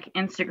platforms like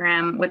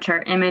Instagram, which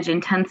are image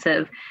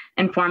intensive,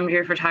 informed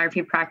your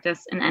photography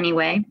practice in any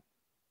way?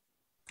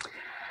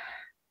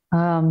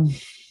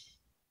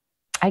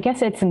 I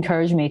guess it's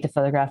encouraged me to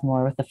photograph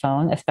more with the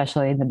phone,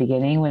 especially in the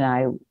beginning when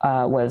I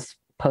was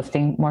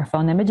posting more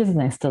phone images,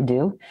 and I still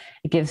do.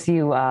 It gives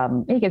you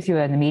an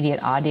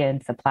immediate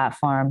audience, a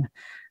platform,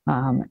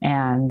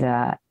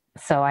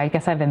 so I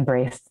guess I've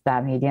embraced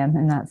that medium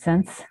in that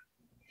sense.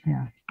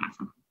 Yeah.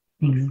 Awesome.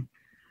 Thanks.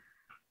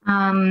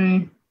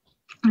 Mm-hmm.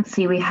 Let's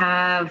see. We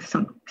have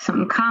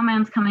some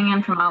comments coming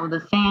in from all of the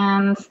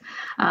fans.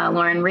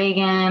 Lauren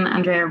Reagan,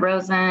 Andrea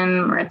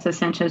Rosen, Maritza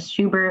Sanchez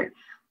Schubert.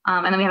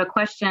 And then we have a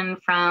question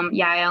from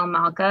Yael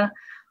Malka.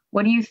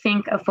 What do you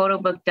think a photo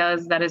book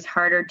does that is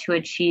harder to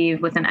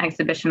achieve with an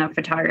exhibition of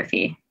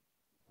photography?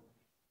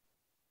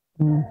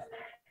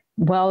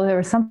 Well, there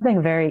was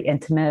something very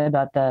intimate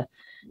about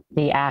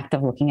the act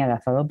of looking at a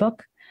photo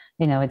book.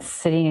 It's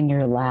sitting in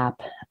your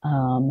lap,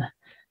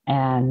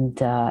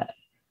 and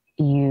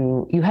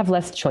you have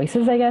less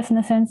choices, I guess, in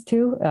a sense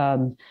too.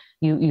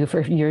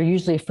 You're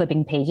usually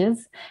flipping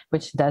pages,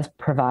 which does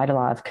provide a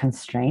lot of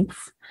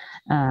constraints.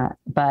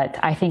 But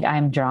I think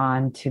I'm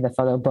drawn to the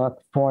photo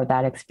book for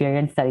that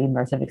experience, that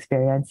immersive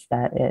experience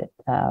that it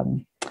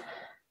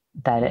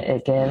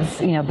gives.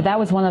 But that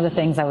was one of the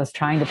things I was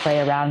trying to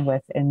play around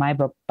with in my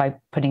book by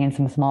putting in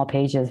some small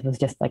pages, was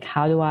just like,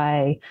 how do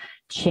I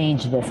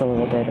change this a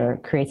little bit or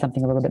create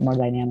something a little bit more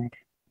dynamic?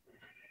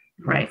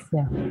 Right.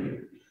 Yeah.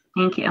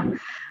 Thank you.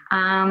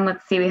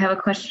 Let's see. We have a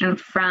question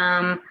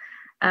from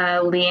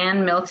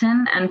Leanne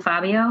Milton and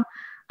Fabio.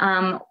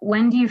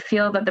 When do you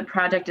feel that the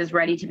project is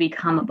ready to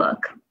become a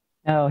book?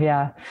 Oh,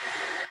 yeah.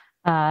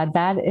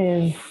 That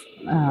is,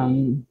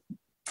 when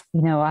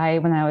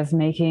I was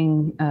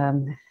making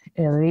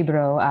El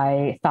Libro,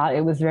 I thought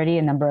it was ready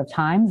a number of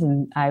times.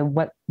 And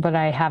what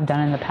I have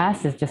done in the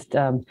past is just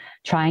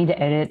trying to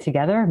edit it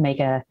together, make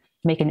an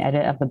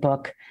edit of the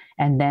book,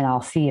 and then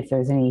I'll see if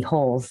there's any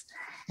holes.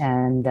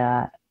 And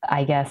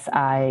I guess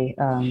I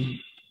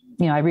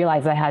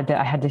realized I had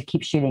to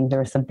keep shooting. There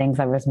were some things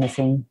I was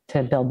missing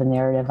to build the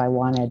narrative I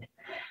wanted.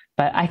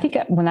 But I think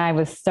when I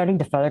was starting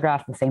to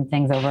photograph the same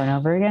things over and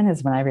over again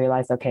is when I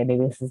realized, okay,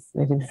 maybe this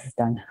is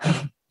done.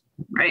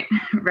 Right.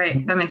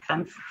 That makes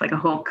sense. It's like a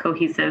whole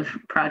cohesive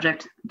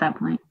project at that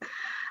point.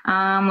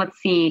 Let's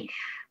see.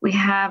 We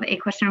have a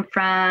question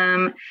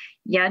from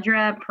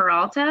Yadra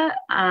Peralta.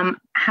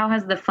 How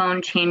has the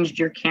phone changed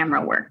your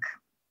camera work?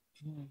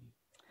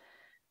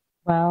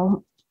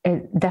 Well,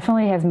 it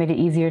definitely has made it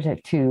easier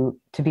to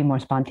be more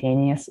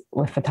spontaneous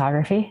with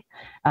photography.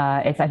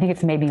 I think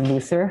it's made me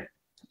looser.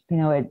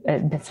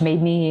 It's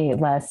made me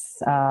less.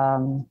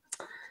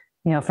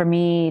 For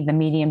me, the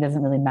medium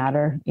doesn't really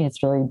matter.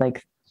 It's really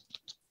like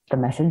the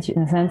message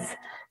in a sense.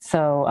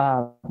 So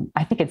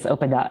I think it's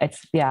opened up.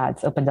 It's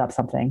opened up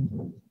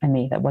something in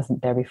me that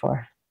wasn't there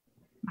before.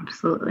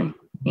 Absolutely.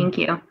 Thank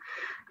you.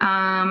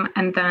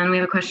 And then we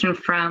have a question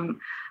from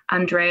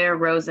Andrea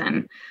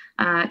Rosen.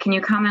 Can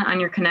you comment on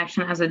your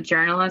connection as a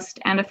journalist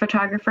and a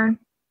photographer?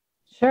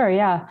 Sure,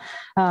 yeah.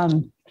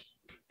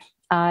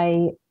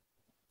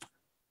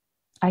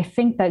 I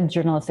think that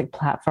journalistic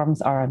platforms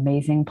are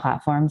amazing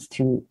platforms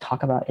to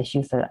talk about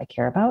issues that I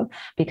care about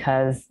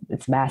because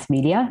it's mass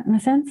media in a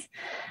sense.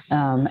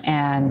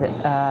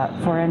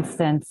 For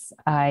instance,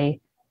 I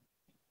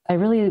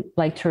really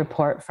like to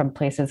report from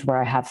places where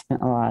I have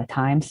spent a lot of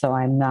time. So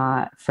I'm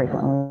not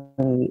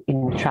frequently,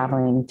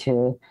 traveling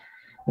to,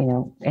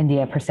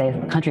 India per se,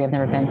 a country I've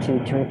never been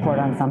to report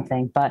on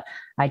something. But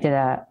I did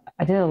a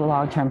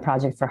long-term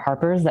project for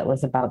Harper's that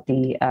was about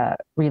the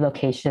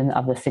relocation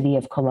of the city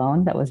of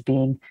Cologne that was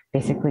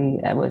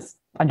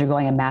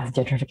undergoing a mass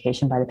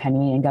gentrification by the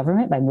Panamanian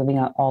government by moving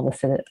out all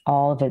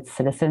of its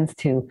citizens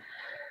to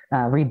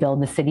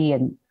rebuild the city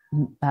and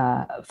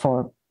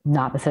for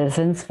not the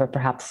citizens, for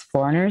perhaps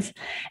foreigners.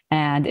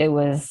 And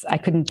I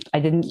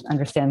didn't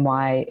understand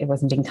why it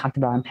wasn't being talked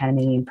about in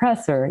Panamanian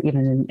press or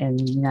even in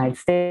the United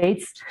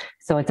States.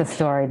 So it's a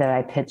story that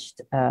I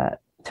pitched to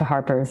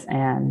Harper's,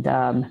 and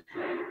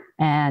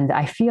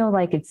I feel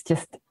like it's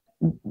just,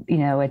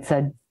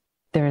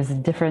 there's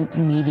different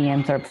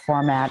mediums or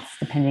formats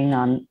depending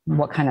on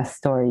what kind of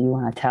story you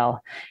want to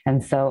tell.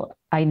 And so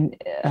I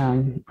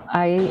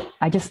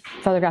just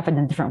photograph it in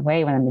a different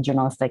way when I'm a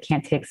journalist. I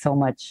can't take so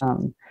much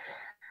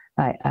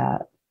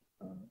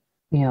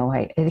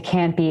it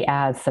can't be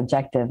as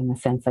subjective in the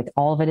sense like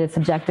all of it is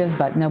subjective,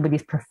 but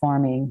nobody's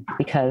performing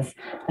because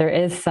there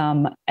is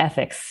some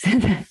ethics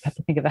that you have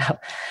to think about.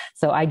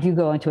 So I do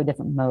go into a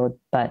different mode,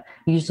 but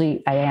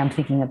usually I am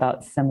thinking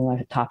about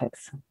similar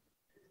topics.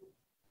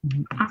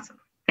 Awesome.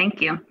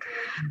 Thank you.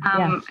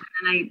 And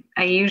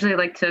I usually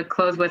like to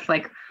close with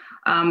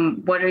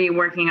what are you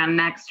working on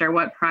next, or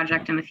what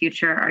project in the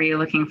future are you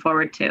looking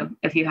forward to,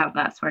 if you have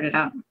that sorted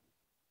out?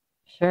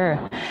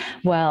 Sure.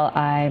 Well,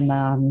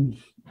 I'm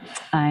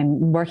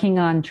working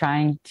on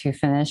trying to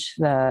finish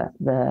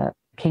the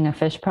King of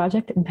Fish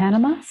project in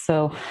Panama.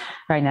 So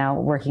right now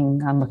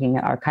I'm looking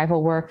at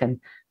archival work and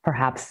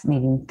perhaps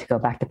needing to go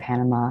back to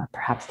Panama,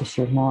 perhaps to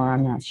shoot more.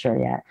 I'm not sure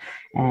yet.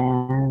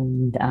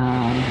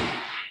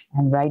 And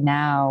right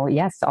now,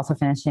 yes, also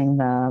finishing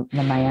the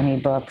Miami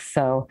book.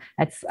 So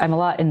I'm a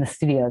lot in the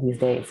studio these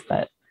days,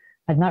 but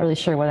I'm not really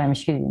sure what I'm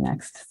shooting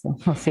next. So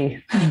we'll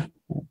see.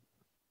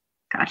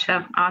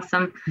 Gotcha.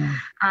 Awesome.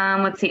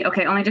 Yeah. Let's see.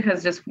 Okay. Only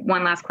because just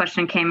one last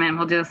question came in.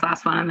 We'll do this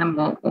last one and then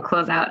we'll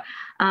close out.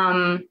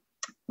 Leanne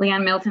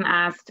Milton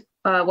asked,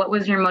 what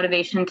was your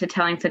motivation to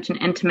telling such an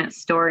intimate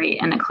story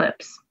in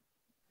Eclipse?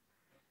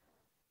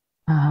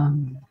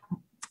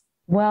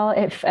 Well,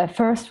 it at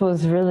first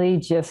was really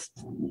just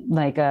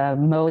like a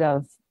mode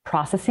of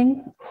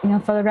processing,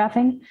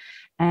 photographing.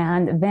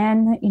 And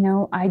then,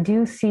 I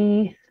do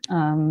see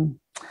a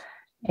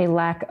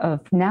lack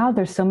of, now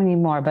there's so many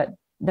more, but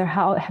there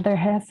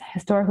has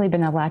historically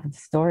been a lack of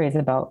stories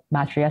about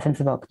matrescence,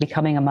 about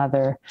becoming a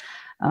mother,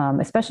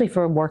 especially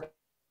for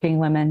working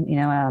women.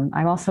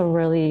 I'm also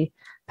really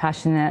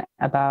passionate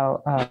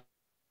about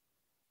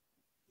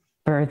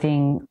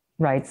birthing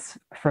rights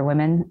for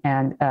women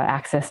and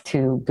access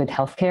to good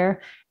healthcare,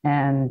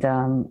 and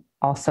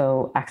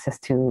also access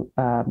to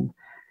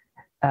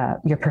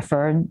your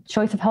preferred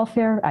choice of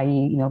healthcare,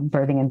 i.e.,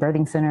 birthing in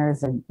birthing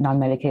centers and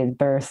non-medicated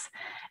births,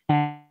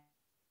 and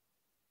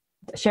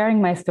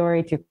sharing my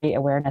story to create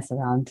awareness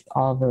around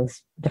all of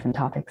those different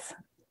topics.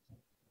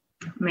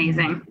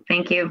 Amazing.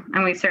 Thank you.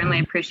 And we certainly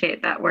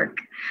appreciate that work.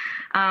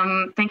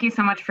 Thank you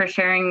so much for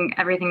sharing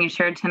everything you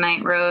shared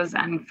tonight, Rose,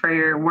 and for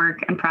your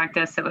work and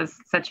practice. It was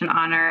such an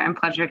honor and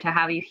pleasure to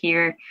have you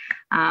here.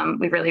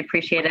 We really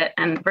appreciate it.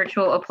 And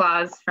virtual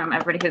applause from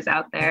everybody who's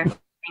out there.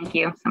 Thank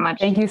you so much.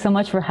 Thank you so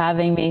much for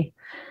having me.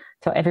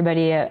 To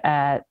everybody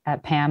at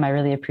PAMM, I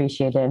really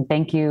appreciate it. And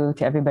thank you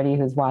to everybody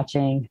who's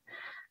watching.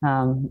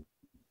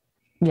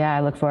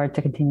 I look forward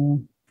to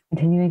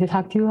continuing to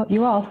talk to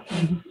you all.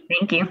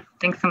 Thank you.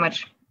 Thanks so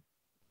much.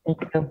 Thank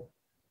you.